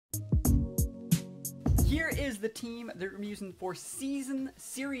Here is the team that we're going to be using for Season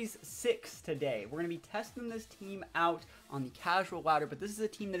Series 6 today. We're going to be testing this team out on the casual ladder, but this is a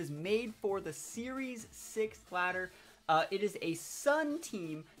team that is made for the Series 6 ladder. It is a Sun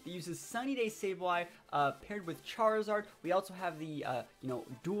team that uses Sunny Day Sableye paired with Charizard. We also have the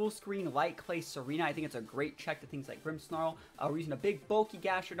dual screen Light Clay Serena. I think it's a great check to things like Grimmsnarl. We're using a big bulky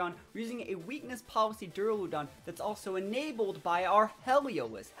Gastrodon. We're using a weakness policy Duraludon that's also enabled by our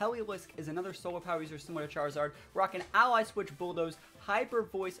Heliolisk. Heliolisk is another solar power user similar to Charizard. Rocking Ally Switch Bulldoze, Hyper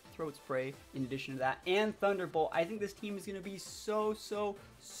Voice Throat Spray in addition to that, and Thunderbolt. I think this team is going to be so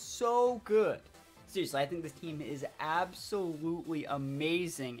good. Seriously, I think this team is absolutely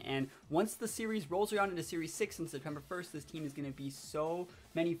amazing, and once the series rolls around into Series 6 on September 1st, this team is going to be so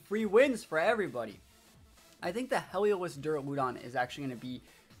many free wins for everybody. I think the Heliolisk Duraludon is actually going to be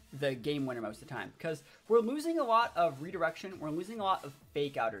the game winner most of the time, because we're losing a lot of redirection, we're losing a lot of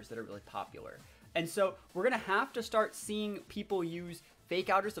fake outers that are really popular, and so we're going to have to start seeing people use fake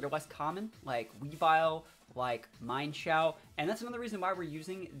outers that are less common, like Weavile, like Mineshout, and that's another reason why we're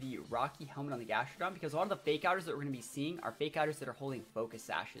using the Rocky Helmet on the Gastrodon, because a lot of the fake outers that we're going to be seeing are fake outers that are holding focus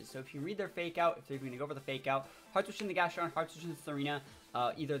sashes. So if you read their fake out, if they're going to go for the fake out, hard switching the Gastrodon, hard switching the Serena,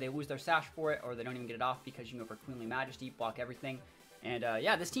 either they lose their sash for it or they don't even get it off because you can go for Queenly Majesty, block everything. And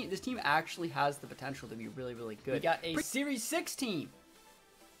yeah, this team actually has the potential to be really good. We got a Series 6 team.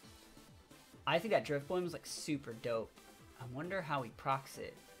 I think that Drifblim is like super dope. I wonder how he procs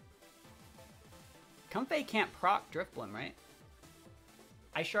it. Comfey can't proc Drifblim, right?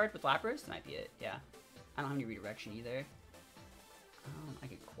 Ice Shard with Lapras might be it, yeah. I don't have any redirection either. I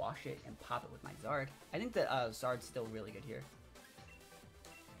could quash it and pop it with my Zard. I think that Zard's still really good here.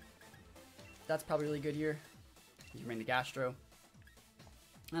 That's probably really good here. You can bring the Gastro.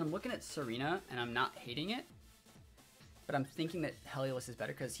 And I'm looking at Serena, and I'm not hating it. But I'm thinking that Heliolisk is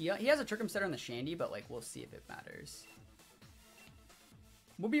better, because he has a Trick 'em Setter on the Shandy, but like we'll see if it matters.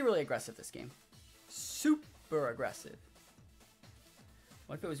 We'll be really aggressive this game. Super aggressive.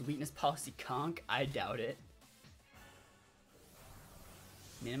 What if it was weakness policy conk? I doubt it.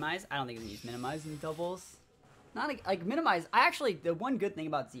 Minimize? I don't think we can use minimize in doubles. Not like minimize. I actually, the one good thing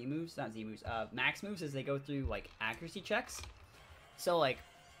about Z moves, not Z moves, max moves is they go through like accuracy checks. So like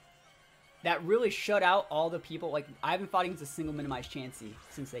that really shut out all the people. Like I haven't fought against a single minimize Chansey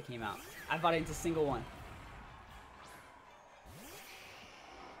since they came out. I've fought against a single one.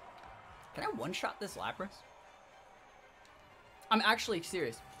 Can I one-shot this Lapras? I'm actually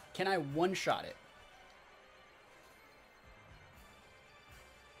serious. Can I one-shot it?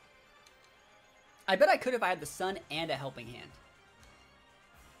 I bet I could if I had the Sun and a Helping Hand.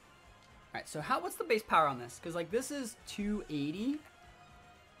 Alright, so what's the base power on this? Because like this is 280.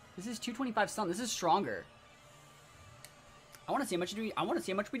 This is 225 Sun. This is stronger. I want to see how much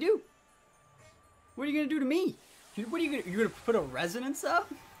we do. What are you gonna do to me? What are you gonna put a resonance up?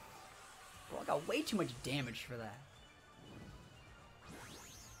 Bro, I got way too much damage for that.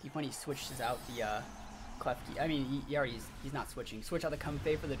 Keep when he switches out the Klefki. I mean, he's not switching. Switch out the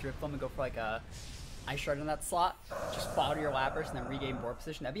Comfey for the Drifblim and go for like a Ice Shard in that slot. Just follow your Lapras and then regain board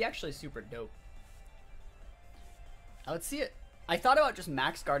position. That'd be actually super dope. Let's see it. I thought about just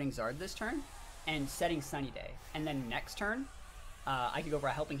max guarding Zard this turn and setting Sunny Day, and then next turn I could go for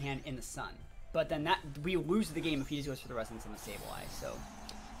a Helping Hand in the Sun. But then we lose the game if he just goes for the Resonance and the Sableye. So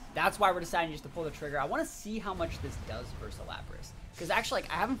that's why we're deciding just to pull the trigger. I want to see how much this does versus a Lapras. Because actually, like,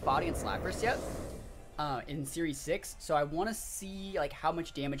 I haven't fought against Lapras yet in Series 6. So I want to see like how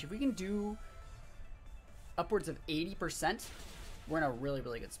much damage. If we can do upwards of 80%, we're in a really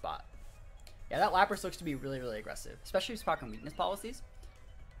good spot. Yeah, that Lapras looks to be really aggressive. Especially if it's talking weakness policies.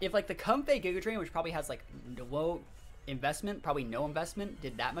 If like the Comfey Giga Drain, which probably has like low investment, probably no investment,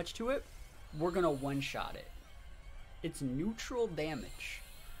 did that much to it, we're going to one-shot it. It's neutral damage.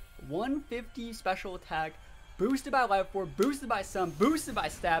 150 special attack, boosted by Life Orb, boosted by Sun, boosted by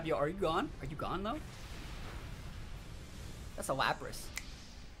Stab. Yo, are you gone? Are you gone though? That's a Lapras.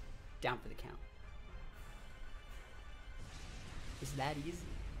 Down for the count. It's that easy.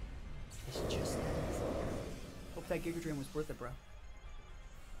 It's just that easy. Hope that Giga Drain was worth it, bro.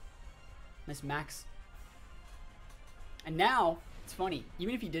 Nice max. And now, it's funny.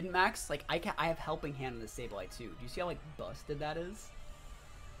 Even if he didn't max, like I have Helping Hand on the Sableye too. Do you see how like busted that is?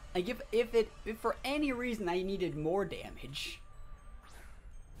 Like if for any reason I needed more damage,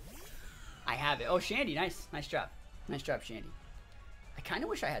 I have it. Oh, Shandy, nice job, Shandy. I kind of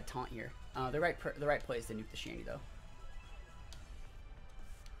wish I had Taunt here. The right play is to nuke the Shandy though.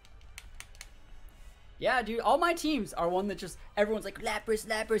 Yeah, dude, all my teams are one that just everyone's like Lapras.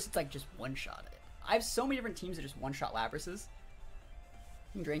 It's like just one shot it. I have so many different teams that just one shot Laprases.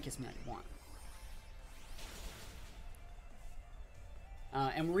 You can Drain Kiss me if you want.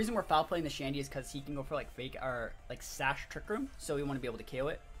 And the reason we're foul playing the Shandy is because he can go for like fake or like Sash Trick Room, so we want to be able to KO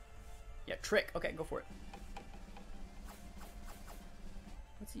it. Yeah, Trick. Okay, go for it.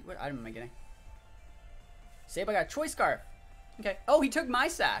 Let's see, what item am I getting? Save, I got a Choice Scarf. Okay. Oh, he took my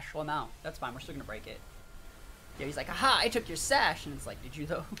Sash. Well, now that's fine. We're still gonna break it. Yeah, he's like, aha, I took your Sash, and it's like, did you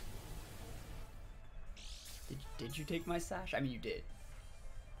though? Did you take my Sash? I mean, you did.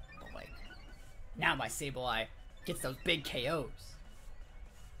 But like, now my Sableye gets those big KOs.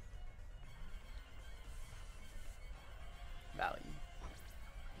 Value.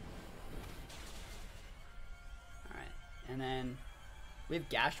 Alright, and then we have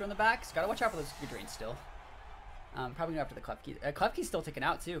Gastro in the back, so gotta watch out for those good drains still. Probably go after the Klefki. Klefki's still ticking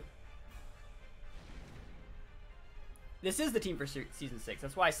out too. This is the team for Season 6,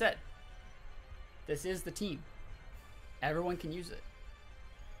 that's why I said. This is the team. Everyone can use it.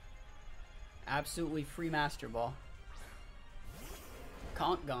 Absolutely free Master Ball.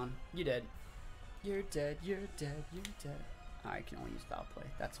 Conk gone. You dead. You're dead, you're dead, you're dead. I can only use Foul Play.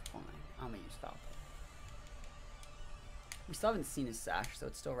 That's fine. I'm gonna use Foul Play. We still haven't seen his Sash, so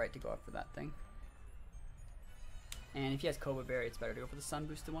it's still right to go up for that thing. And if he has Cobra Berry, it's better to go for the Sun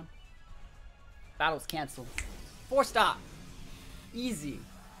Boosted one. Battle's canceled. 4-stop. Easy.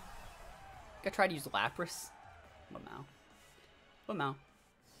 Gotta try to use Lapras. Lamau.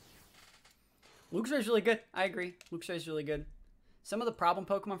 Luxray is really good. I agree. Luxray is really good. Some of the problem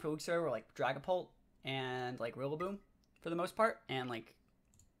Pokemon for Luxray were like Dragapult and like Rillaboom for the most part. And like,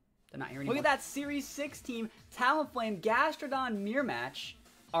 they're not here anymore. Look at that Series 6 team. Talonflame, Gastrodon, Mirror Match,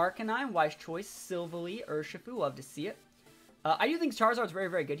 Arcanine, Wise Choice, Silvally, Urshifu. Love to see it. I do think Charizard's very,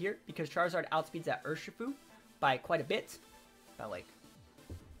 very good here because Charizard outspeeds that Urshifu by quite a bit. About like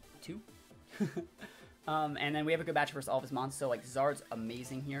 2. And then we have a good match versus all of his mons, so like Zard's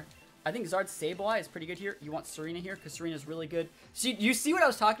amazing here. I think Zard's Sableye is pretty good here. You want Serena here because Serena's really good. So you see what I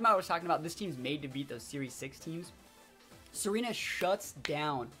was talking about? I was talking about this team's made to beat those Series 6 teams. Serena shuts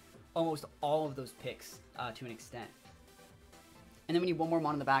down almost all of those picks to an extent. And then we need one more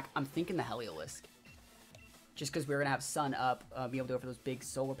mon in the back. I'm thinking the Heliolisk. Just because we're going to have Sun up, be able to go for those big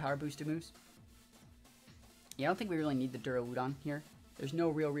solar power boosted moves. Yeah, I don't think we really need the Duraludon here. There's no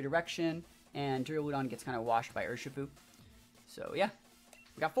real redirection, and Duraludon gets kind of washed by Urshifu. So yeah,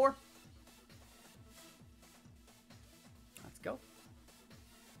 we got 4. Let's go.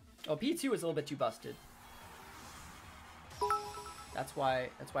 Oh, P2 is a little bit too busted. That's why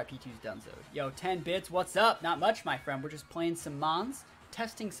P2's done so. Yo, 10 bits, what's up? Not much, my friend. We're just playing some mons,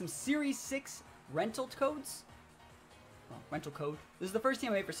 testing some Series 6 rental codes. Well, rental code. This is the first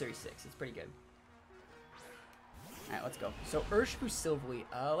team I made for Series 6. It's pretty good. Alright, let's go. So, Urshifu Silvally.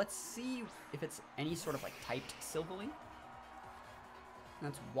 Let's see if it's any sort of, like, typed Silvally.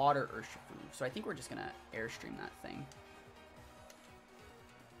 That's Water Urshifu. So, I think we're just gonna Airstream that thing.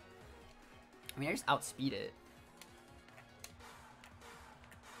 I mean, I just outspeed it.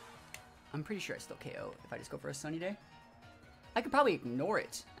 I'm pretty sure I still KO if I just go for a Sunny Day. I could probably ignore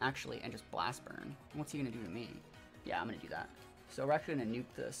it, actually, and just Blast Burn. What's he gonna do to me? Yeah, I'm gonna do that. So, we're actually gonna nuke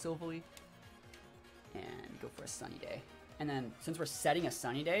the Silvally and go for a Sunny Day. And then, since we're setting a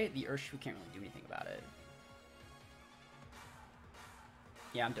Sunny Day, the Urshifu can't really do anything about it.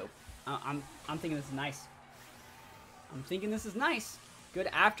 Yeah, I'm dope. I'm thinking this is nice. I'm thinking this is nice. Good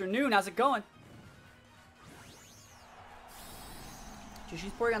afternoon. How's it going?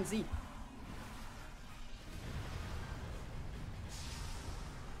 She's pouring on Z.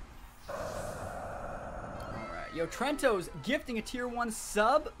 Yo, Trento's gifting a tier 1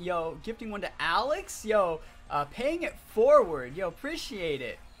 sub. Yo, gifting one to Alex. Yo, paying it forward. Yo, appreciate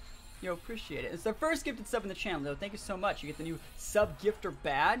it. Yo, appreciate it. It's the first gifted sub in the channel, though. Thank you so much. You get the new sub gifter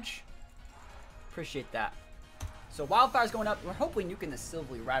badge. Appreciate that. So, Wildfire's going up. We're hopefully nuking the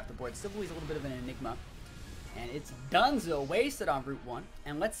Silvally right off the board. Silvally's a little bit of an enigma. And it's Dunzo wasted on Route 1.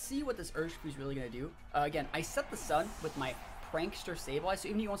 And let's see what this Urshifu's really going to do. Again, I set the sun with my Prankster Sableye, so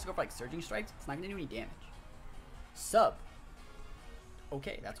even if he wants to go for like Surging Strikes, it's not going to do any damage. Sub.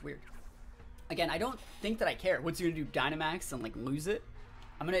 Okay, that's weird. Again, I don't think that I care. What's he gonna do, Dynamax and like lose it?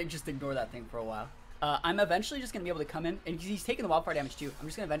 I'm gonna just ignore that thing for a while. I'm eventually just gonna be able to come in, and because he's taking the wildfire damage too, I'm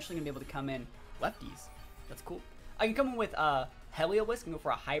just gonna eventually be able to come in lefties. That's cool. I can come in with Heliolisk and go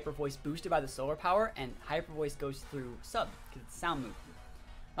for a Hyper Voice boosted by the solar power, and Hyper Voice goes through Sub because it's a sound move.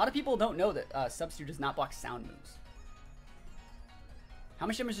 A lot of people don't know that Substitute does not block sound moves. How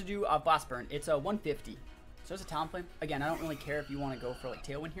much damage to do Blast Burn? It's a 150. So there's a Talonflame. Again, I don't really care if you want to go for like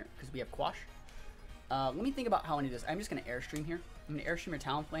Tailwind here because we have Quash. Let me think about how I do this. I'm just going to Airstream here. I'm going to Airstream your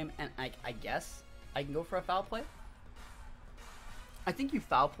Talonflame, and I guess I can go for a Foul Play. I think you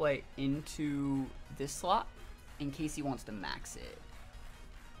Foul Play into this slot in case he wants to max it.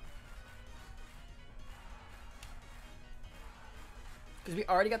 Because we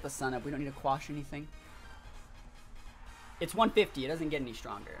already got the sun up. We don't need to quash anything. It's 150. It doesn't get any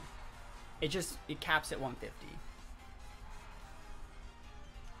stronger. It caps at 150.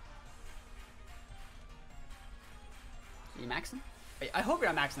 Are you maxing? I hope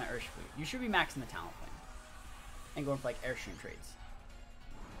you're not maxing that Urshifu. You should be maxing the Talent Flame. And going for like Airstream trades.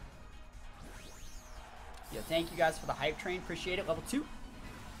 Yo, thank you guys for the hype train. Appreciate it. Level 2.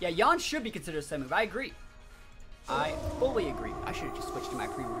 Yeah, Yon should be considered a side move. I agree. I fully agree. I should have just switched to my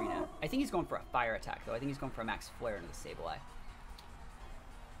Primarina. I think he's going for a fire attack, though. I think he's going for a max flare into the Sableye.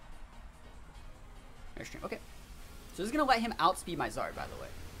 Airstream. Okay. So this is going to let him outspeed my Zard, by the way.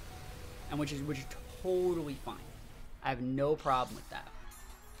 And which is totally fine. I have no problem with that.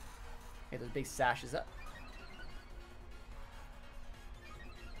 Okay, those big sashes up.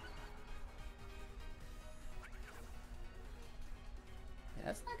 Yeah,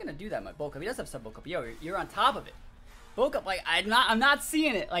 that's not gonna do that much. Bulk up. He does have some bulk up. Yo, you're on top of it. Bulk up. Like I'm not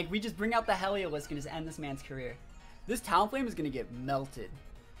seeing it. Like we just bring out the Heliolisk and just end this man's career. This Talonflame is gonna get melted.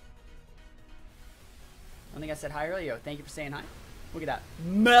 I don't think I said hi earlier. Yo, thank you for saying hi. Look at that.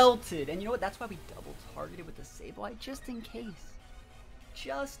 Melted. And you know what? That's why we double targeted with the Sableye. Just in case.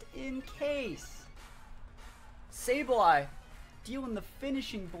 Just in case. Sableye dealing the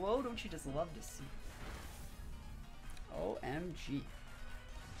finishing blow. Don't you just love to see? OMG.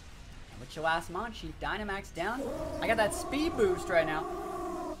 What's your last Monchi? Dynamax down. I got that speed boost right now.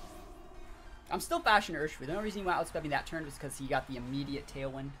 I'm still fashing Urshifu. The only reason he went outsped me that turn was because he got the immediate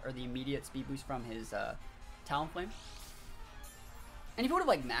Tailwind, or the immediate speed boost from his Talonflame. And if he would have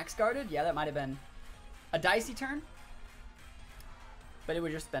like max guarded, yeah, that might have been a dicey turn. But it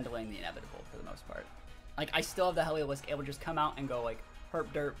would just been delaying the inevitable for the most part. Like I still have the Heliolisk able to just come out and go like herp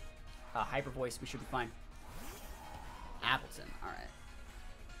derp, hyper voice. We should be fine. Appleton, all right.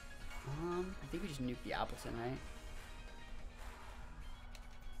 I think we just nuked the Appleton, right?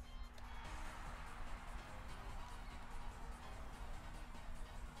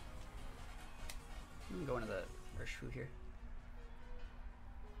 I'm gonna go into the Urshifu here.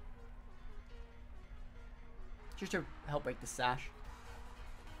 Just to help break the sash.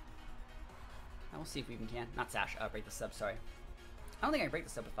 And we'll see if we even can. Not sash, break the sub, sorry. I don't think I can break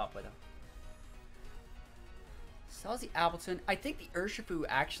the sub with Foul Play, though. So the Appleton. I think the Urshifu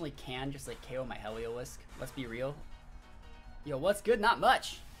actually can just like KO my Heliolisk. Let's be real. Yo, what's good? Not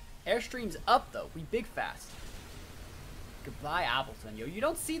much. Airstream's up, though. We big fast. Goodbye, Appleton. Yo, you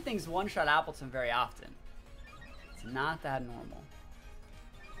don't see things one-shot Appleton very often. It's not that normal.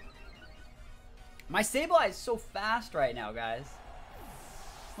 My Sableye is so fast right now, guys.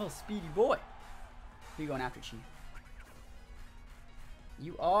 Little speedy boy. Who are you going after, Chief?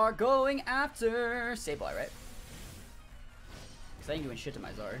 You are going after Sableye, right? Because I ain't doing shit to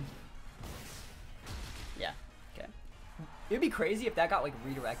my Zard. Yeah, okay. It would be crazy if that got like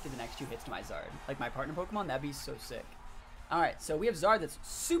redirected the next 2 hits to my Zard. Like my partner Pokemon, that'd be so sick. Alright, so we have Zard that's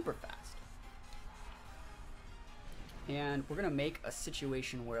super fast. And we're going to make a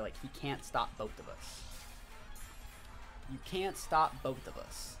situation where like he can't stop both of us. You can't stop both of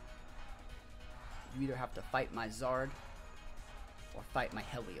us. You either have to fight my Zard or fight my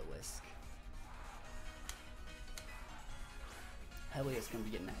Heliolisk. Heliolisk going to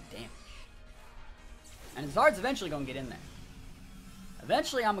be getting that damage. And Zard's eventually going to get in there.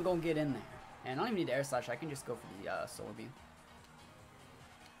 Eventually I'm going to get in there. And I don't even need to Air Slash. I can just go for the Solar Beam.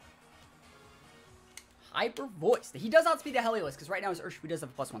 Hyper Voice. He does outspeed the Heliolisk because right now his Urshifu does have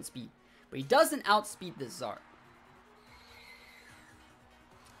a +1 speed. But he doesn't outspeed the Zard.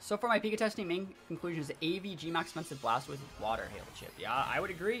 So far my Pika testing main conclusion is that AV Gmax expensive Blastoise with Water Hail Chip. Yeah, I would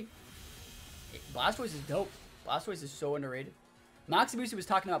agree. Blastoise is dope. Blastoise is so underrated. Moxie was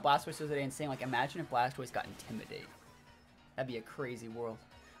talking about Blastoise the other day and saying like, imagine if Blastoise got Intimidate. That'd be a crazy world.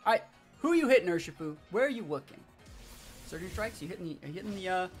 Alright, who are you hitting, Urshifu? Where are you looking? Surging Strikes? Are you hitting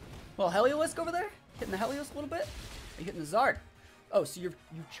the well, Heliolisk over there? Hitting the Heliolisk a little bit? Are you hitting the Zard? Oh, so you've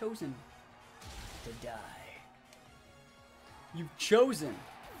chosen to die. You've chosen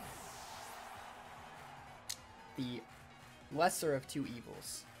the lesser of 2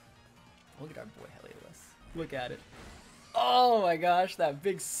 evils. Look at our boy Heliolisk. Look at it. Oh my gosh, that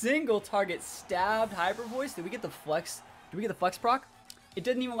big single target stabbed Hyper Voice. Did we get the flex? Did we get the flex proc? It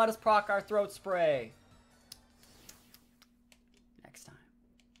didn't even let us proc our throat spray. Next time.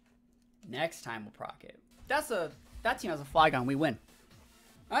 Next time we'll proc it. That team has a Flygon. We win.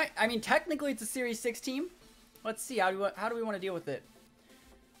 All right. I mean, technically it's a Series 6 team. Let's see. How do we want to deal with it?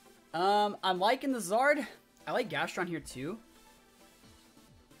 I'm liking the Zard. I like Gastron here too.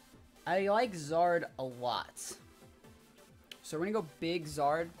 I like Zard a lot. So we're gonna go big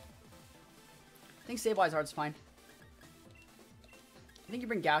Zard. I think Sableye Zard's fine. I think you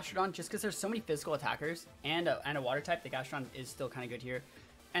bring Gastrodon just because there's so many physical attackers and a water type. The Gastrodon is still kind of good here.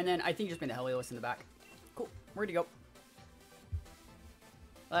 And then I think you just bring the Helios in the back. Cool. Where'd he go?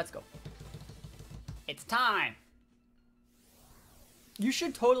 Let's go. It's time. You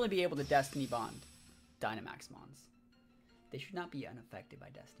should totally be able to Destiny Bond Dynamax Mons. They should not be unaffected by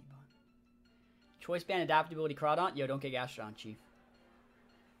Destiny Bond. Choice Band Adaptability Crawdon. Yo, don't get Gastrodon, Chief.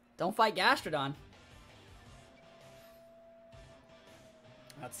 Don't fight Gastrodon.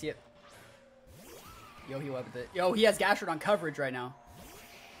 Let's see it. Yo, he webbed it. Yo, he has Gastrodon coverage right now.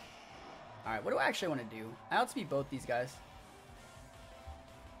 Alright, what do I actually want to do? I outspeed both these guys.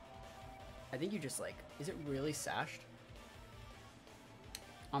 I think you just like... Is it really sashed?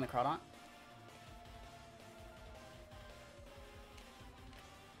 On the Crawdon?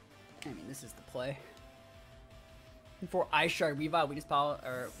 I mean, this is the play. For Ice Shard, weakness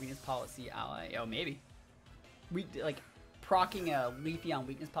policy ally. Oh, maybe. We like procking a Leafy on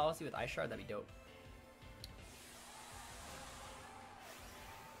weakness policy with Ice Shard. That'd be dope.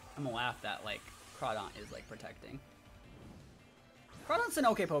 I'm gonna laugh that like Crawdon is like protecting. Crawdon's an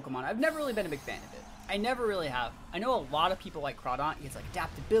okay Pokemon. I've never really been a big fan of it. I never really have. I know a lot of people like Crawdon. It gets like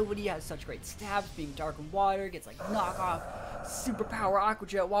adaptability, has such great stabs, being dark and water, gets like knockoff, superpower, Aqua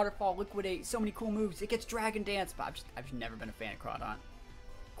Jet, Waterfall, Liquidate, so many cool moves. It gets Dragon Dance, but I've just never been a fan of Crawdon.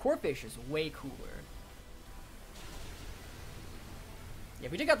 Corphish is way cooler. Yeah,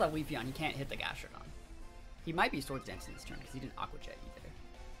 if we take out that Leafeon, he can't hit the Gastrodon. He might be Swords Dance in this turn because he didn't Aqua Jet either.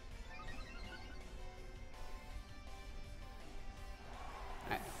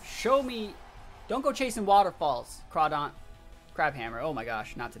 Alright, show me. Don't go chasing waterfalls, Crawdon. Crabhammer. Oh my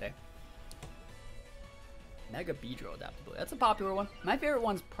gosh, not today. Mega Beedrill adaptability. That's a popular one. My favorite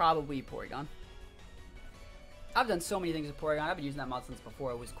one's probably Porygon. I've done so many things with Porygon. I've been using that mod since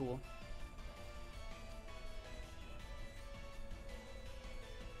before it was cool.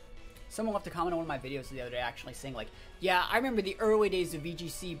 Someone left a comment on one of my videos the other day actually saying like, yeah, I remember the early days of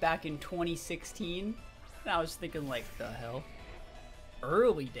VGC back in 2016. And I was thinking like, the hell?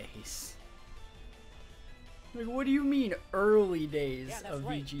 Early days? Like, what do you mean early days of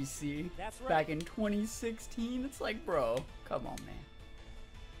VGC back in 2016? It's like, bro, come on, man.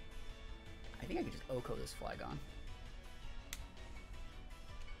 I think I could just Oko this Flygon.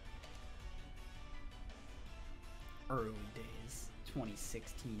 Early days,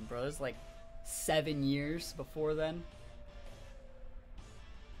 2016, bro. It's like 7 years before then.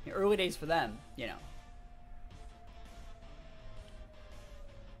 The early days for them, you know.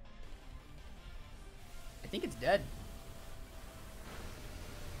 I think it's dead.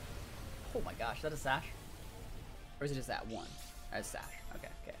 Oh my gosh, is that a Sash? Or is it just that one? That's Sash. Okay,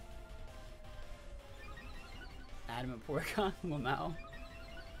 okay. Adamant Porygon, Lamau.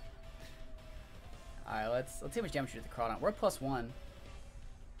 Alright, let's see how much damage we do with the Crawdon. We're at +1.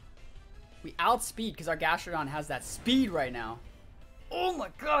 We outspeed because our Gastrodon has that speed right now. Oh my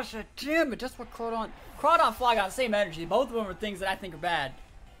gosh, damn it, just what Crawdon Flygon, same energy. Both of them are things that I think are bad.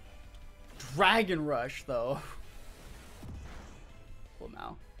 Dragon Rush, though. Well,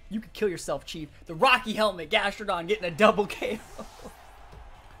 now you could kill yourself, Chief. The Rocky Helmet, Gastrodon getting a double KO.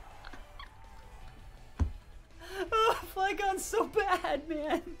 Oh, Flygon's so bad,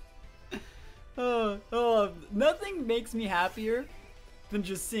 man. Nothing makes me happier than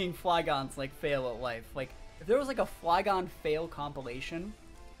just seeing Flygons like fail at life. Like, if there was like a Flygon fail compilation,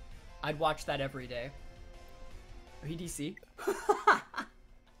 I'd watch that every day. Oh, he DC.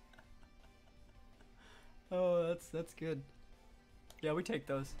 Oh, that's good. Yeah, we take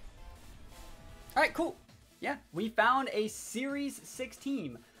those. Alright, cool. Yeah, we found a Series 6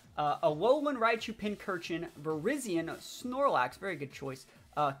 team. Alolan, Raichu, Pincurchin, Virizion, Snorlax, very good choice,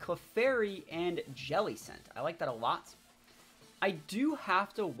 Clefairy, and Jellicent. I like that a lot. I do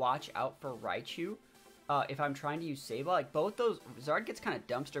have to watch out for Raichu if I'm trying to use Sableye. Like, both those, Zard gets kind of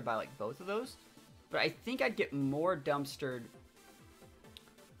dumpstered by, like, both of those. But I think I'd get more dumpstered.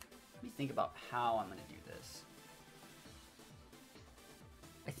 Let me think about how I'm going to do this.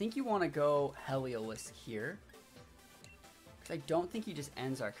 I think you want to go Heliolisk here. Because I don't think he just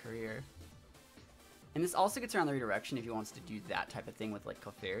ends our career. And this also gets around the redirection if he wants to do that type of thing with, like,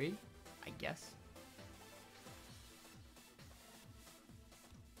 Clefairy, I guess.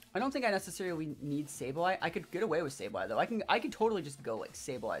 I don't think I necessarily need Sableye. I could get away with Sableye, though. I could totally just go, like,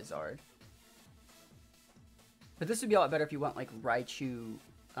 Sableye Zard. But this would be a lot better if you want, like, Raichu.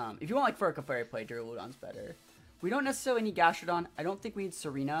 If you want, like, for a Clefairy play, Duraludon's better. We don't necessarily need Gastrodon. I don't think we need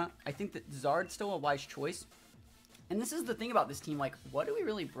Serena. I think that Zard's still a wise choice. And this is the thing about this team, like, what do we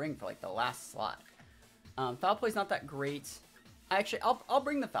really bring for, like, the last slot? Foul Play's not that great. Actually, I'll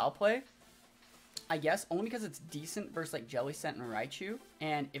bring the Foul Play. I guess, only because it's decent versus like Jellicent and Raichu.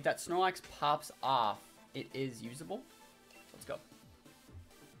 And if that Snorlax pops off, it is usable. Let's go.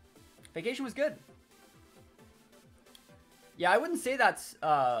 Vacation was good. Yeah, I wouldn't say that's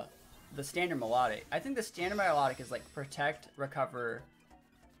the standard melodic. I think the standard melodic is like protect, recover,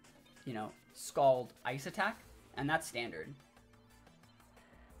 you know, scald, ice attack, and that's standard.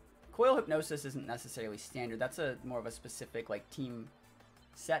 Coil Hypnosis isn't necessarily standard. That's a more of a specific like team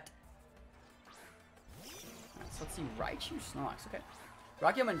set. Right, so let's see, Raichu Snorlax. Okay,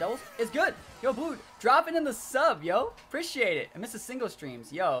 Rocky and Doubles is good. Yo, Blue, dropping in the sub, yo. Appreciate it. I miss the single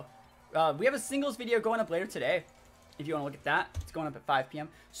streams, yo. We have a singles video going up later today. If you want to look at that, it's going up at 5 p.m.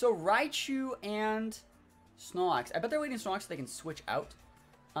 So Raichu and Snorlax. I bet they're waiting Snorlax so they can switch out.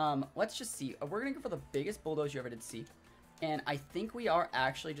 Let's just see. We're going to go for the biggest bulldoze you ever did see. And I think we are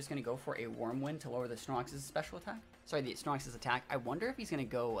actually just going to go for a Wormwind to lower the Snorlax's special attack. Sorry, the Snorlax's attack. I wonder if he's going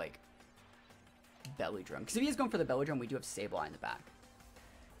to go, like, Belly Drum. Because if he is going for the Belly Drum, we do have Sableye in the back.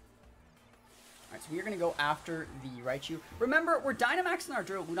 Alright, so we are going to go after the Raichu. Remember, we're Dynamaxing our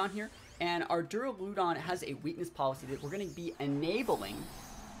Duraludon here. And our Duraludon has a weakness policy that we're going to be enabling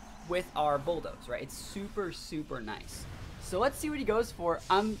with our Bulldoze, right? It's super, super nice. So let's see what he goes for.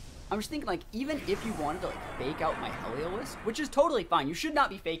 I'm just thinking, like, even if you wanted to, like, fake out my Heliolisk, which is totally fine. You should not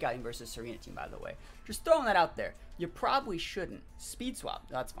be fake outing versus Serena Team, by the way. Just throwing that out there. You probably shouldn't. Speed Swap,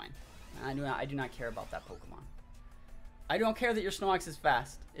 that's fine. I do not care about that Pokemon. I don't care that your Snorlax is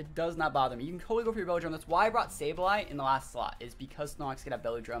fast. It does not bother me. You can totally go for your Belly Drum. That's why I brought Sableye in the last slot, is because Snorlax can have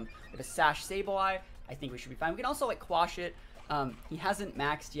Belly Drum. With a Sash Sableye, I think we should be fine. We can also, like, quash it. He hasn't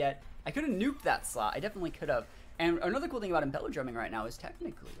maxed yet. I could have nuked that slot. I definitely could have. And another cool thing about him Belly Drumming right now is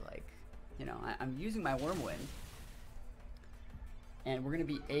technically, like, you know, I'm using my Wormwind. And we're going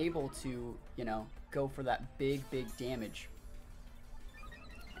to be able to, you know, go for that big, big damage.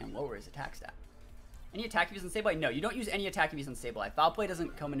 And lower his attack stat. Any attack if he's on Sableye? No, you don't use any attack if he's on Sableye. Foul Play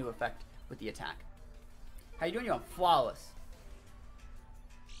doesn't come into effect with the attack. How you doing? You're on Flawless.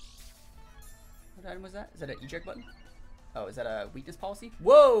 What item was that? Is that an eject button? Oh, is that a weakness policy?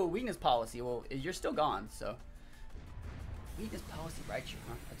 Whoa, weakness policy. Well, you're still gone, so. Weakness policy, Raichu,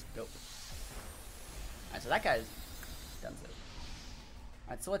 huh? That's dope. Alright, so that guy's done so.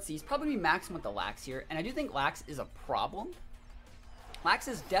 Alright, so let's see. He's probably going to be maxing with the Lax here. And I do think Lax is a problem. Lax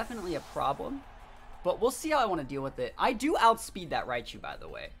is definitely a problem. But we'll see how I want to deal with it. I do outspeed that Raichu, by the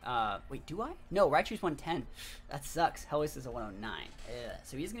way. Wait, do I? No, Raichu's 110. That sucks. Heliolisk is a 109. Ugh.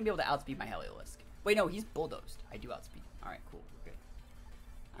 So he's going to be able to outspeed my Heliolisk. Wait, no, he's bulldozed. I do outspeed. Alright, cool. Good.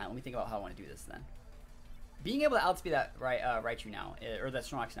 Alright, let me think about how I want to do this then. Being able to outspeed that Raichu now, or that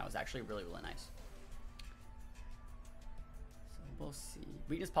Snorlax now, is actually really, really nice. So we'll see.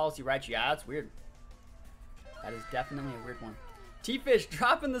 Weakness policy Raichu. Yeah, that's weird. That is definitely a weird one. T-Fish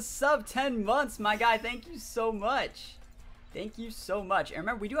dropping the sub 10 months, my guy. Thank you so much. Thank you so much. And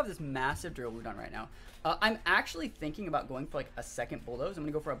remember, we do have this massive Duraludon right now. I'm actually thinking about going for like a second Bulldoze. I'm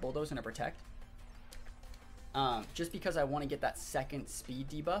going to go for a Bulldoze and a Protect. Just because I want to get that second speed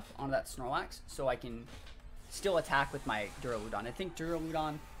debuff on that Snorlax so I can still attack with my Duraludon. I think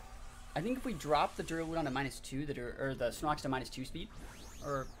if we drop the Duraludon to -2, or the Snorlax to -2 speed,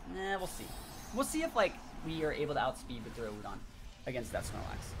 or, we'll see. We'll see if, like, we are able to outspeed with Duraludon against that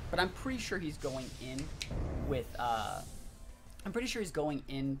Snorlax. But I'm pretty sure he's going in with, I'm pretty sure he's going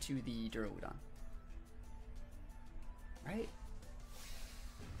into the Duraludon. Right?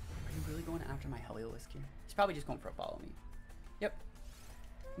 Are you really going after my Heliolisk here? He's probably just going for a follow me. Yep.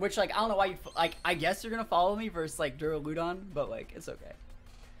 Which, like, I don't know why you, like, I guess you're gonna follow me versus, like, Duraludon, but, like, it's okay.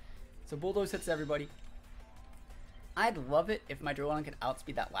 So Bulldoze hits everybody. I'd love it if my Duraludon could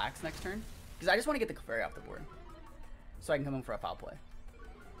outspeed that Lax next turn, because I just want to get the Clefairy off the board. So I can come in for a foul play.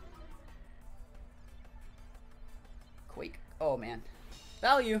 Quake. Oh, man.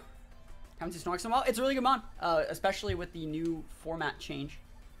 Value. Haven't seen Snorlax in a while. It's a really good mon, especially with the new format change.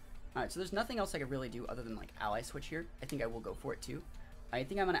 Alright, so there's nothing else I could really do other than, like, Ally Switch here. I think I will go for it, too. I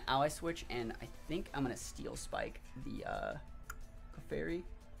think I'm going to Ally Switch, and I think I'm going to Steel Spike the Clefairy.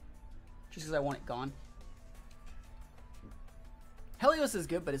 Just because I want it gone. Helios is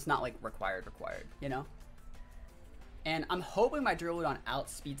good, but it's not, like, required, you know? And I'm hoping my Duraludon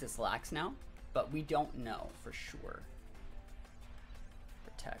outspeeds this Lax now, but we don't know for sure.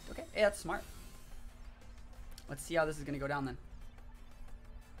 Protect. Okay, hey, that's smart. Let's see how this is going to go down then.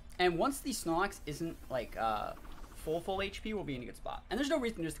 And once the Snorlax isn't, like, full HP, we'll be in a good spot. And there's no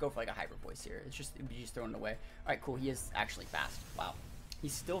reason just to go for, like, a Hyper Voice here. It's just, it'd be just thrown away. Alright, cool. He is actually fast. Wow.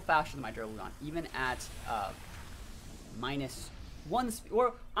 He's still faster than my Duraludon, even at -1 speed.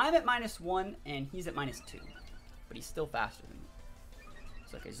 Or I'm at -1 and he's at -2. But he's still faster than me.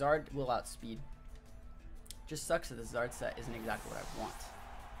 So, okay, Zard will outspeed. Just sucks that the Zard set isn't exactly what I want.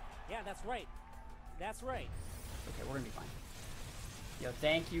 Yeah, that's right. That's right. Okay, we're gonna be fine. Yo,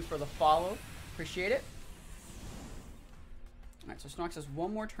 thank you for the follow. Appreciate it. Alright, so Snorlax has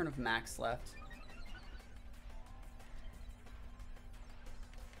one more turn of max left.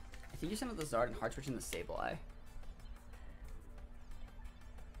 I think you sent out the Zard and hard switching the Sableye.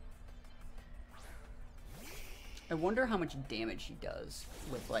 I wonder how much damage he does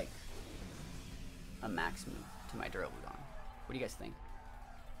with, like, a max move to my Duraludon. What do you guys think?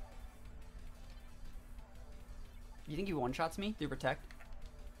 You think he one-shots me through Protect?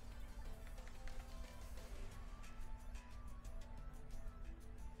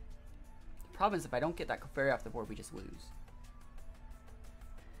 The problem is if I don't get that Clefairy off the board, we just lose.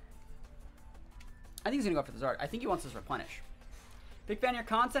 I think he's going to go for the Zard. I think he wants us to replenish. Big fan of your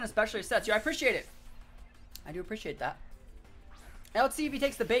content, especially your sets. Yeah, I appreciate it. I do appreciate that. Now let's see if he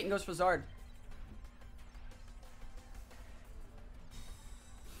takes the bait and goes for Zard.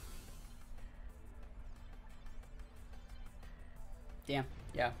 Damn,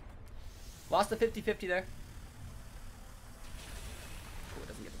 yeah. Lost the 50-50 there. Oh, it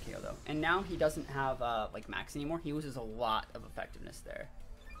doesn't get the KO though. And now he doesn't have like max anymore. He loses a lot of effectiveness there.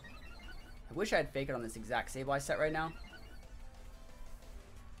 I wish I had Fake It on this exact Sableye set right now.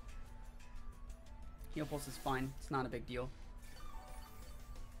 Heal Pulse is fine. It's not a big deal.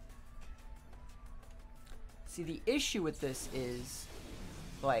 See, the issue with this is,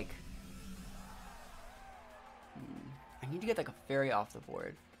 like, I need to get like a fairy off the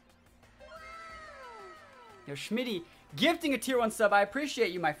board. Yo, Schmitty, gifting a tier 1 sub. I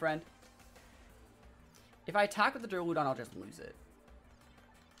appreciate you, my friend. If I attack with the Duraludon, I'll just lose it.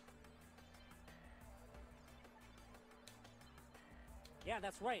 Yeah,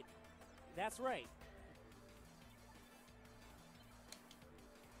 that's right. That's right.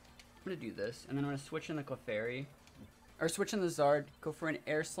 I'm gonna do this, and then I'm gonna switch in the Clefairy, or switch in the Zard, go for an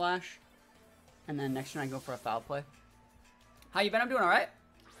Air Slash, and then next turn I go for a Foul Play. How you been? I'm doing all right.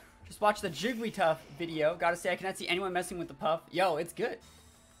 Just watched the Jigglytuff video. Gotta say, I cannot see anyone messing with the Puff. Yo, it's good.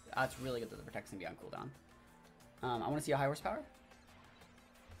 It's really good that the Protect's gonna be on cooldown. I want to see a high horsepower.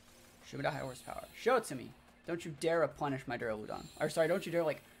 Show me the high horsepower. Show it to me. Don't you dare replenish my Duraludon. Or sorry, don't you dare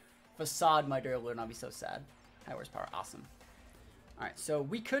like facade my Duraludon. I'll be so sad. High horsepower, awesome. Alright, so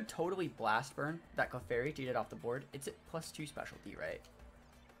we could totally Blast Burn that Clefairy to get it off the board. It's at +2 specialty, right?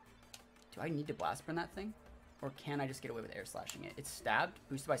 Do I need to Blast Burn that thing? Or can I just get away with Air Slashing it? It's stabbed,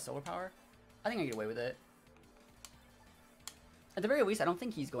 boosted by Solar Power. I think I can get away with it. At the very least, I don't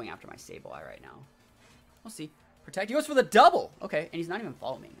think he's going after my Sableye right now. We'll see. Protect. He goes for the double! Okay, and he's not even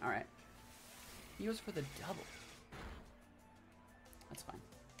following me. Alright. He goes for the double. That's fine.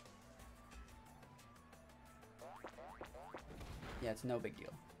 Yeah, it's no big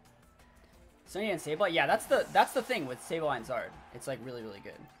deal. Sunny and Sableye, yeah, that's the thing with Sableye and Zard. It's like really, really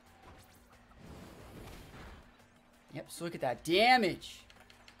good. Yep, so look at that damage.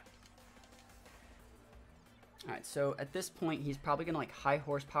 Alright, so at this point, he's probably gonna like high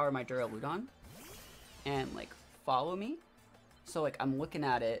horsepower my Duraludon and like follow me. So like I'm looking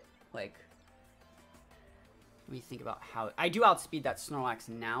at it like, let me think about how I do outspeed that Snorlax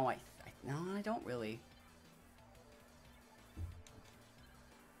now. No, I don't really.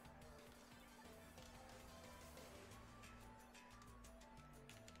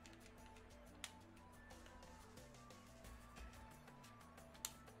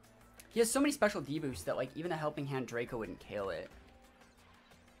 He has so many special deboosts that, like, even a Helping Hand Draco wouldn't kill it.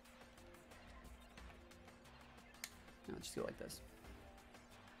 No, let's just go like this.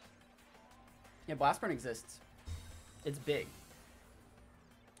 Yeah, Blast Burn exists. It's big.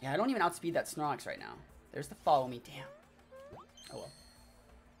 Yeah, I don't even outspeed that Snorlax right now. There's the follow me. Damn. Oh, well.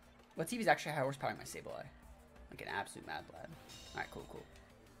 Let's see if he's actually high horsepower my Sableye. Like an absolute mad lad. Alright, cool, cool.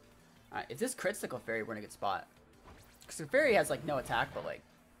 Alright, if this crits the Clefairy, we're in a good spot. Because Clefairy has, like, no attack, but, like...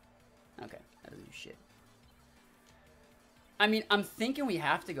 Okay, that doesn't do shit. I mean, I'm thinking we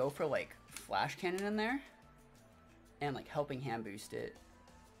have to go for, like, Flash Cannon in there. And, like, Helping Hand boost it.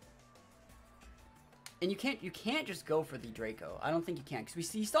 And you can't just go for the Draco. I don't think you can,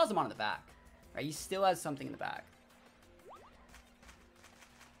 because he still has him on in the back. Right? He still has something in the back.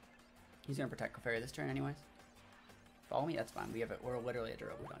 He's going to protect Clefairy this turn anyways. Follow me? That's fine. We're literally a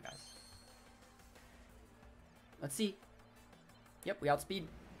Duraludon, guys. Let's see. Yep, we outspeed.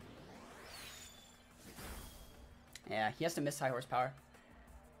 Yeah, he has to miss high horsepower.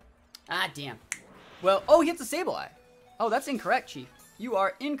 Ah, damn. Well, oh, he hits a Sableye. Oh, that's incorrect, Chief. You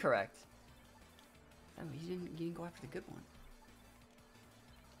are incorrect. Oh, he didn't go after the good one.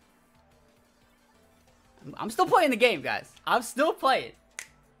 I'm still playing the game, guys. I'm still playing.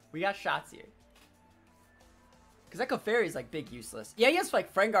 We got shots here. Because Echo Fairy is like big useless. Yeah, he has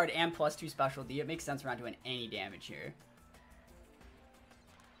like Friend Guard and +2 Special D. It makes sense we're not doing any damage here.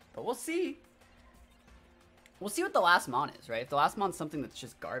 But we'll see. We'll see what the last mon is, right? If the last mon's something that's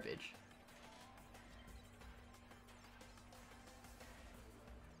just garbage.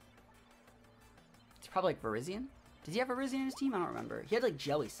 It's probably like Virizion. Does he have Virizion in his team? I don't remember. He had like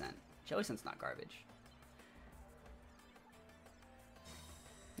Jelly Scent. Jelly Scent's not garbage.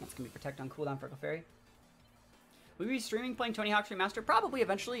 That's gonna be Protect on cooldown for Echo Fairy. Will we be streaming playing Tony Hawk's Remastered? Probably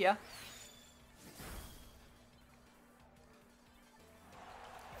eventually, yeah.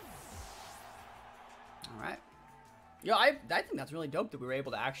 Alright. Yo, I think that's really dope that we were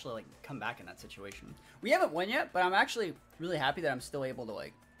able to actually like come back in that situation. We haven't won yet, but I'm actually really happy that I'm still able to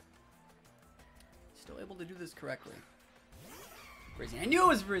like do this correctly. Virizion. I knew it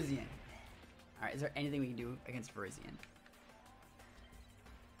was Virizion! Alright, is there anything we can do against Virizion?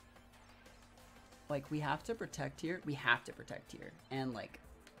 Like, we have to protect here. We have to protect here. And, like,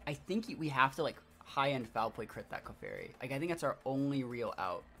 I think we have to, like, high-end foul play crit that Clefairy. Like, I think that's our only real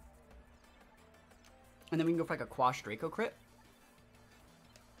out. And then we can go for, like, a Quash Draco crit.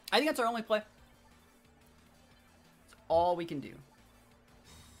 I think that's our only play. It's all we can do.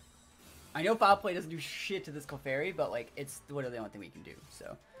 I know foul play doesn't do shit to this Clefairy, but, like, it's literally the only thing we can do,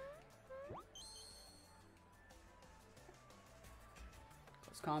 so.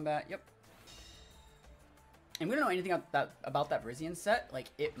 Close combat, yep. And we don't know anything about that Virizion set. Like,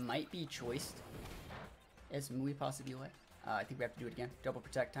 it might be choiced as muy possible. I think we have to do it again. Double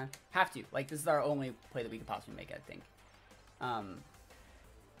protect time. Have to. Like, this is our only play that we could possibly make, I think.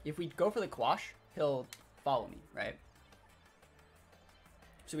 If we go for the Quash, he'll follow me, right?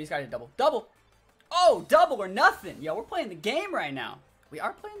 So we just gotta double. Double! Oh, double or nothing! Yo, we're playing the game right now. We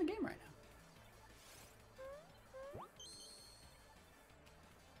are playing the game right now.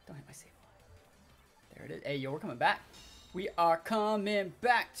 Don't hit my save. There it is. Hey, yo, we're coming back. We are coming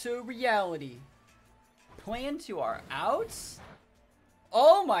back to reality. Playing to our outs?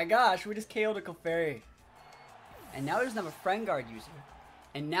 Oh my gosh, we just KO'd a Clefairy. And now he doesn't have a Friend Guard user.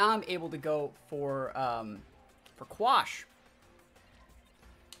 And now I'm able to go for Quash.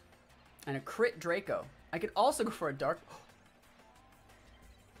 And a crit Draco. I could also go for a Dark...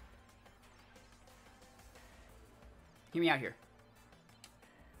 Hear me out here.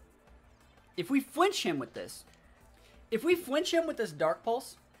 If we flinch him with this, Dark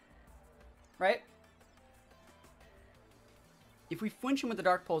Pulse, right? If we flinch him with the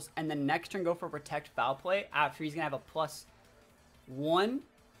Dark Pulse and then next turn go for Protect Foul Play after he's going to have a +1.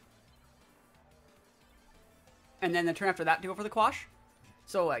 And then the turn after that to go for the Quash.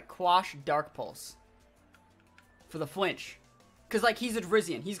 So like Quash Dark Pulse for the flinch. Because like he's a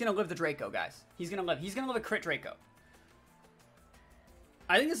Virizion. He's going to live the Draco, guys. He's going to live a crit Draco.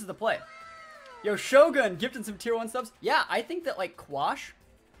 I think this is the play. Yo, Shogun gifting some tier 1 subs. Yeah, I think that, like, Quash,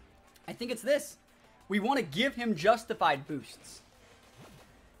 I think it's this. We want to give him justified boosts.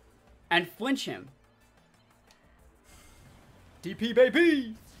 And flinch him. DP,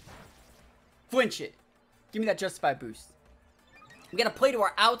 baby! Flinch it. Give me that justified boost. We gotta play to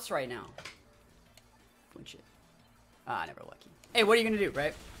our outs right now. Flinch it. Ah, never lucky. Hey, what are you gonna do,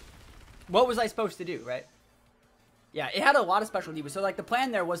 right? What was I supposed to do, right? Yeah, it had a lot of special D. So, like, the plan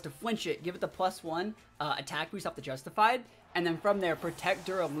there was to flinch it, give it the +1 attack boost off the Justified, and then from there, protect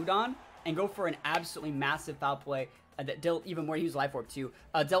Duraludon, and go for an absolutely massive foul play that dealt even more. He used Life Orb, too.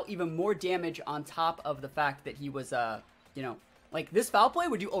 Dealt even more damage on top of the fact that he was, you know, like, this foul play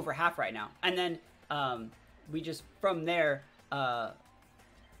would do over half right now. And then, we just, from there,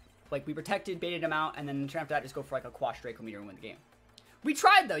 like, we protected, baited him out, and then after that, just go for, like, a Quash Draco meter and win the game. We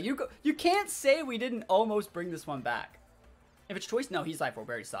tried, though. You can't say we didn't almost bring this one back. If it's choice, no, he's Life Orb.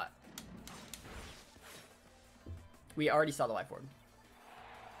 We already saw it. We already saw the Life Orb.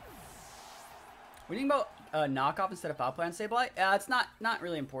 What do you think about knockoff instead of foul play on Sableye? It's not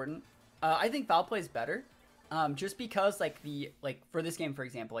really important. I think foul play is better. Just because, like, for this game, for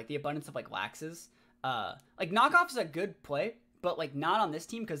example, like, the abundance of, like, laxes. Like, knockoff is a good play, but, like, not on this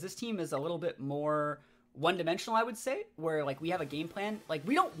team, because this team is a little bit more one-dimensional, I would say, where, like, we have a game plan. Like,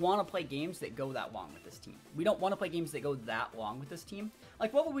 we don't want to play games that go that long with this team. We don't want to play games that go that long with this team.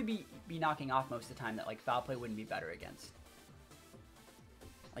 Like, what would we be knocking off most of the time that, like, foul play wouldn't be better against?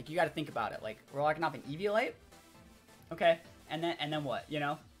 Like, you got to think about it. Like, we're knocking off an Eviolite? Okay. And then what? You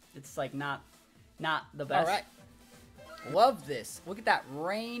know? It's, like, not the best. All right. Love this. Look at that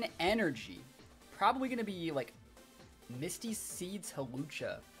rain energy. Probably going to be, like, Misty Seeds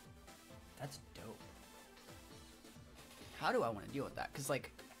Halucha. That's dope. How do I want to deal with that? Because,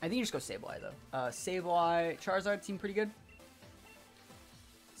 like, I think you just go Sableye, though. Sableye, Charizard seem pretty good.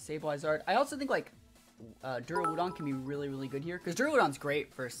 Sableye, Zard. I also think, like, Duraludon can be really, really good here. Because Duraludon's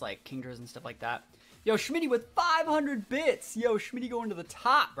great versus, like, Kingdras and stuff like that. Yo, Schmitty with 500 bits. Yo, Schmitty going to the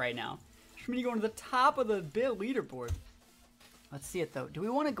top right now. Schmitty going to the top of the bit leaderboard. Let's see it, though. Do we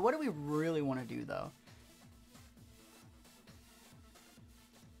want to... What do we really want to do, though?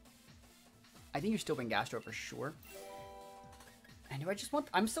 I think you still bring Gastro for sure. And do I just want...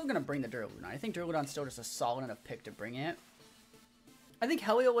 I'm still going to bring the Duraludon. I think Duraludon's still just a solid enough pick to bring it. I think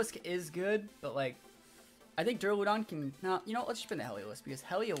Heliolisk is good, but, like... I think Duraludon can... No, you know what? Let's just bring the Heliolisk, because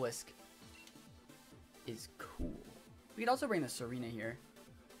Heliolisk is cool. We could also bring the Serena here.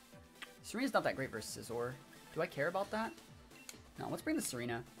 Serena's not that great versus Scizor. Do I care about that? No, let's bring the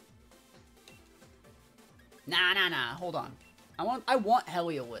Serena. Nah. Hold on. I want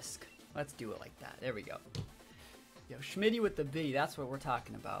Heliolisk. Let's do it like that. There we go. Yo, Schmitty with the V. That's what we're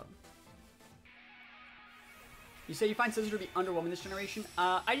talking about. You say you find Scizor to be underwhelming this generation?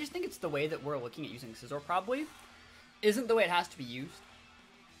 I just think it's the way that we're looking at using Scizor probably. Isn't the way it has to be used.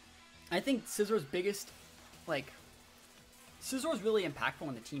 I think Scizor's biggest, like... Scizor's really impactful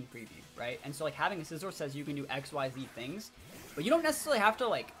in the team preview, right? And so, like, having a Scizor says you can do X, Y, Z things. But you don't necessarily have to,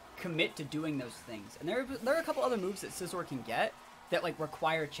 like, commit to doing those things. And there are a couple other moves that Scizor can get that, like,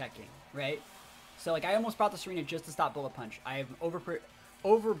 require checking, right? So, like, I almost brought the Serena just to stop Bullet Punch. I am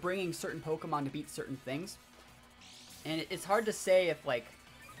over bringing certain Pokemon to beat certain things. And it's hard to say if, like,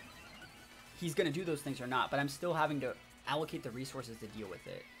 he's going to do those things or not. But I'm still having to allocate the resources to deal with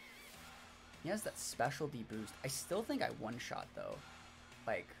it. He has that specialty boost. I still think I one-shot, though.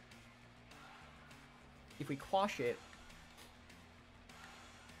 Like, if we quash it...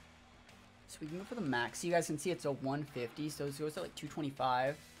 So we can go for the max. So you guys can see it's a 150, so it goes to, like,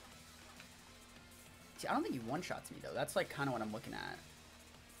 225. See, I don't think he one-shots me, though. That's, like, kind of what I'm looking at.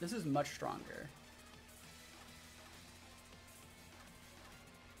 This is much stronger.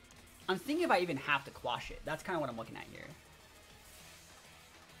 I'm thinking if I even have to quash it. That's kind of what I'm looking at here.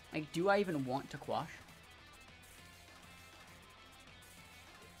 Like, do I even want to quash?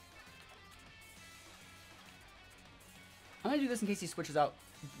 I'm gonna do this in case he switches out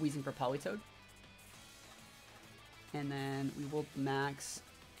Weezing for Politoed. And then we will max,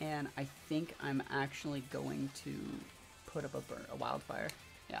 and I think I'm actually going to put up a Wildfire.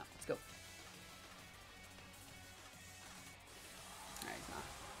 Yeah, let's go. Alright, he's not.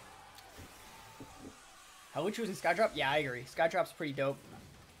 How are we choosing Skydrop? Yeah, I agree. Skydrop's pretty dope.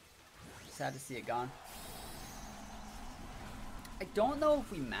 Sad to see it gone. I don't know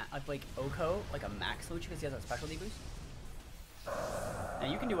if we like Oko, like a max Lucha because he has a specialty boost. Now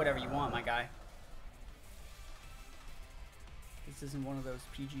you can do whatever you want, my guy. This isn't one of those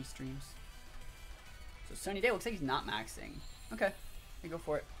PG streams. So Sunny Day looks like he's not maxing. Okay, I go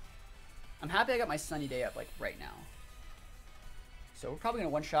for it. I'm happy I got my Sunny Day up like right now. So we're probably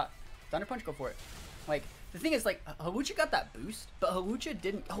gonna one shot Thunder Punch. Go for it. Like. The thing is, like, Hawlucha got that boost, but Hawlucha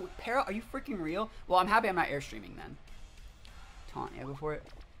didn't... Oh, Para, are you freaking real? Well, I'm happy I'm not airstreaming then. Taunt, yeah, go for it.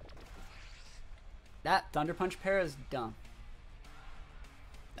 That Thunder Punch Para is dumb.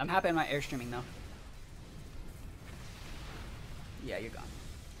 I'm happy I'm not airstreaming, though. Yeah, you're gone.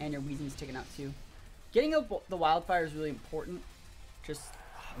 And your Weezing's taken out, too. Getting the Wildfire is really important. Just,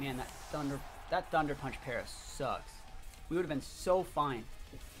 oh, man, that Thunder Punch Para sucks. We would have been so fine.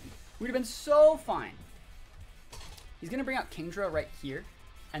 We would have been so fine. He's going to bring out Kingdra right here,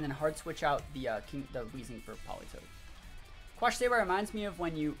 and then hard switch out the Weezing for Politoed. Quash Saber reminds me of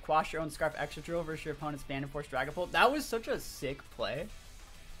when you quash your own Scarf Extra Drill versus your opponent's Band and Force Dragapult. That was such a sick play.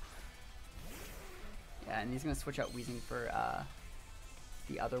 Yeah, and he's going to switch out Weezing for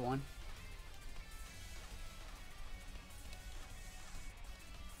the other one.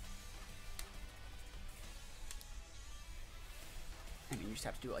 I mean, you just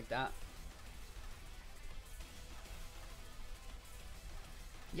have to do it like that.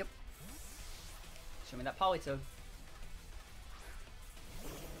 Yep. Show me that Politoed.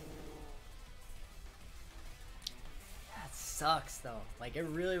 That sucks, though. Like, it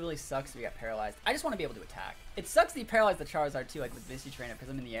really, really sucks if we got paralyzed. I just want to be able to attack. It sucks that you paralyze the Charizard, too, like with Misty Train up, because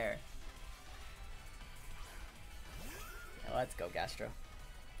I'm in the air. Yeah, let's go, Gastro.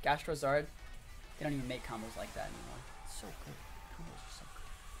 Gastro Zard. They don't even make combos like that anymore. It's so good. Combos are so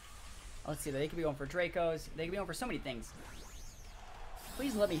good. Let's see, they could be going for Dracos. They could be going for so many things.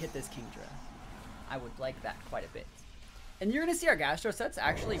 Please let me hit this Kingdra. I would like that quite a bit. And you're going to see our Gastro set's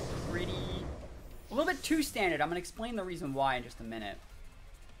actually pretty... a little bit too standard. I'm going to explain the reason why in just a minute.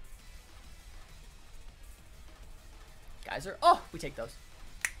 Geyser. Oh, we take those.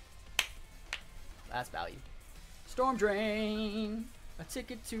 That's value. Storm Drain. A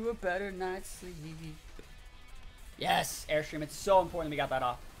ticket to a better night's sleep. Yes, Airstream. It's so important that we got that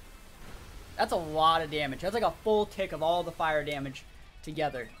off. That's a lot of damage. That's like a full tick of all the fire damage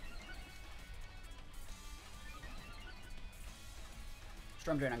together.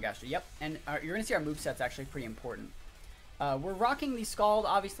 Storm Drain on Gastro. Yep. And you're going to see our moveset's actually pretty important. We're rocking the Scald,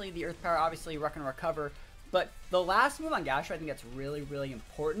 obviously. The Earth Power, obviously. Rock and Recover. But the last move on Gastro, I think that's really, really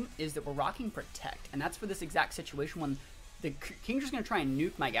important, is that we're rocking Protect. And that's for this exact situation when the King's just going to try and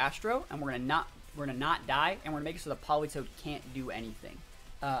nuke my Gastro, and we're going to not die, and we're going to make it so the Politoed can't do anything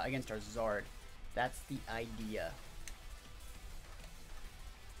against our Zard. That's the idea.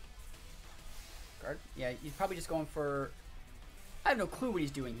 Guard? Yeah, he's probably just going for... I have no clue what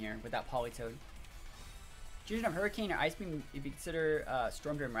he's doing here with that Politoed. Fusion of Hurricane or Ice Beam if you consider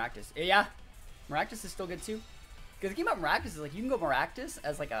Storm Drain Maractus. Yeah, Maractus is still good too. Because the thing about Maractus is like you can go Maractus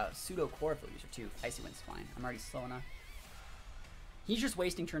as like a pseudo chlorophyll user too. Icy Wind's fine. I'm already slow enough. He's just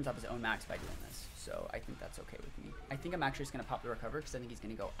wasting turns off his own max by doing this. So I think that's okay with me. I think I'm actually just going to pop the Recover because I think he's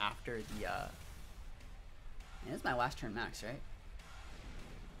going to go after the... Yeah, this is my last turn max, right?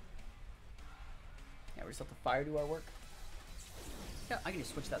 Yeah, we just let the fire do our work. Yeah, I can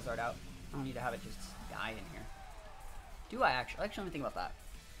just switch that Zard out. I don't need to have it just die in here. Do I actually? Let me think about that.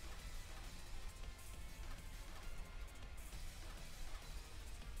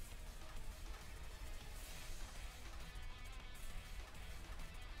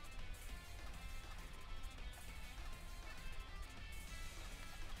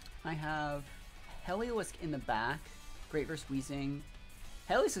 I have Heliolisk in the back. Great versus Weezing.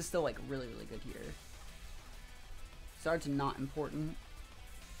 Heliolisk is still like really, really good here. Zard's not important.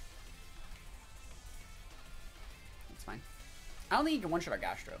 It's fine. I don't think you can one-shot our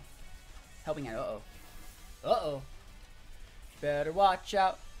Gastro. Helping out. Uh-oh. Uh-oh. Better watch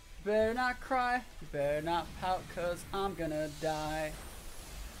out. Better not cry. You better not pout, cause I'm gonna die.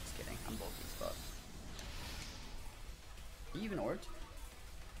 Just kidding. I'm bulky as fuck. Are you even orbed?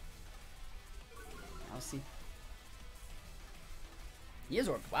 I'll see. He is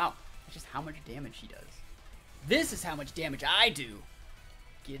orbed. Wow. That's just how much damage he does. This is how much damage I do.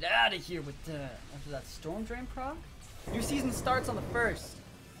 Get out of here with that. After that Storm Drain proc. New season starts on the 1st.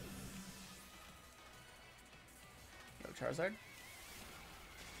 Yo, Charizard.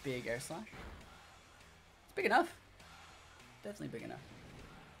 Big Air Slash. It's big enough. Definitely big enough.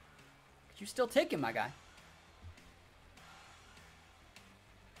 But you still take him, my guy.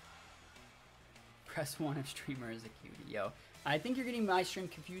 Press 1 if streamer is a cutie. Yo, I think you're getting my stream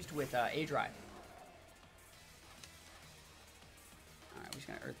confused with A-Drive. Alright, we're just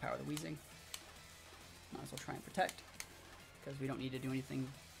going to Earth Power the Weezing. Might as well try and Protect. Because we don't need to do anything.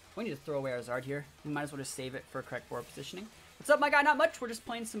 We need to throw away our Zard here. We might as well just save it for correct board positioning. What's up, my guy? Not much. We're just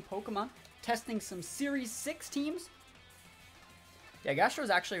playing some Pokemon. Testing some Series 6 teams. Yeah, Gastro is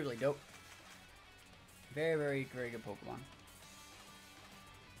actually really dope. Very, very, very good Pokemon.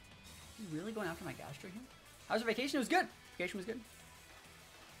 You really going after my Gastro here? How was your vacation? It was good. Vacation was good.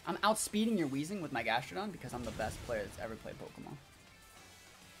 I'm outspeeding your Weezing with my Gastrodon because I'm the best player that's ever played Pokemon.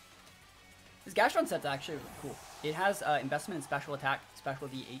 This Gastrodon set's actually really cool. It has investment in special attack, special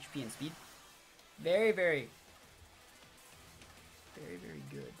D, HP, and speed. Very, very, very, very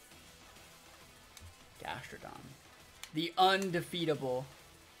good. Gastrodon. The undefeatable.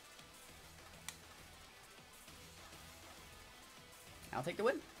 I'll take the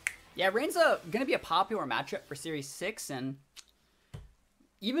win. Yeah, Rain's gonna be a popular matchup for Series 6, and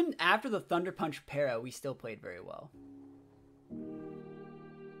even after the Thunder Punch Para, we still played very well.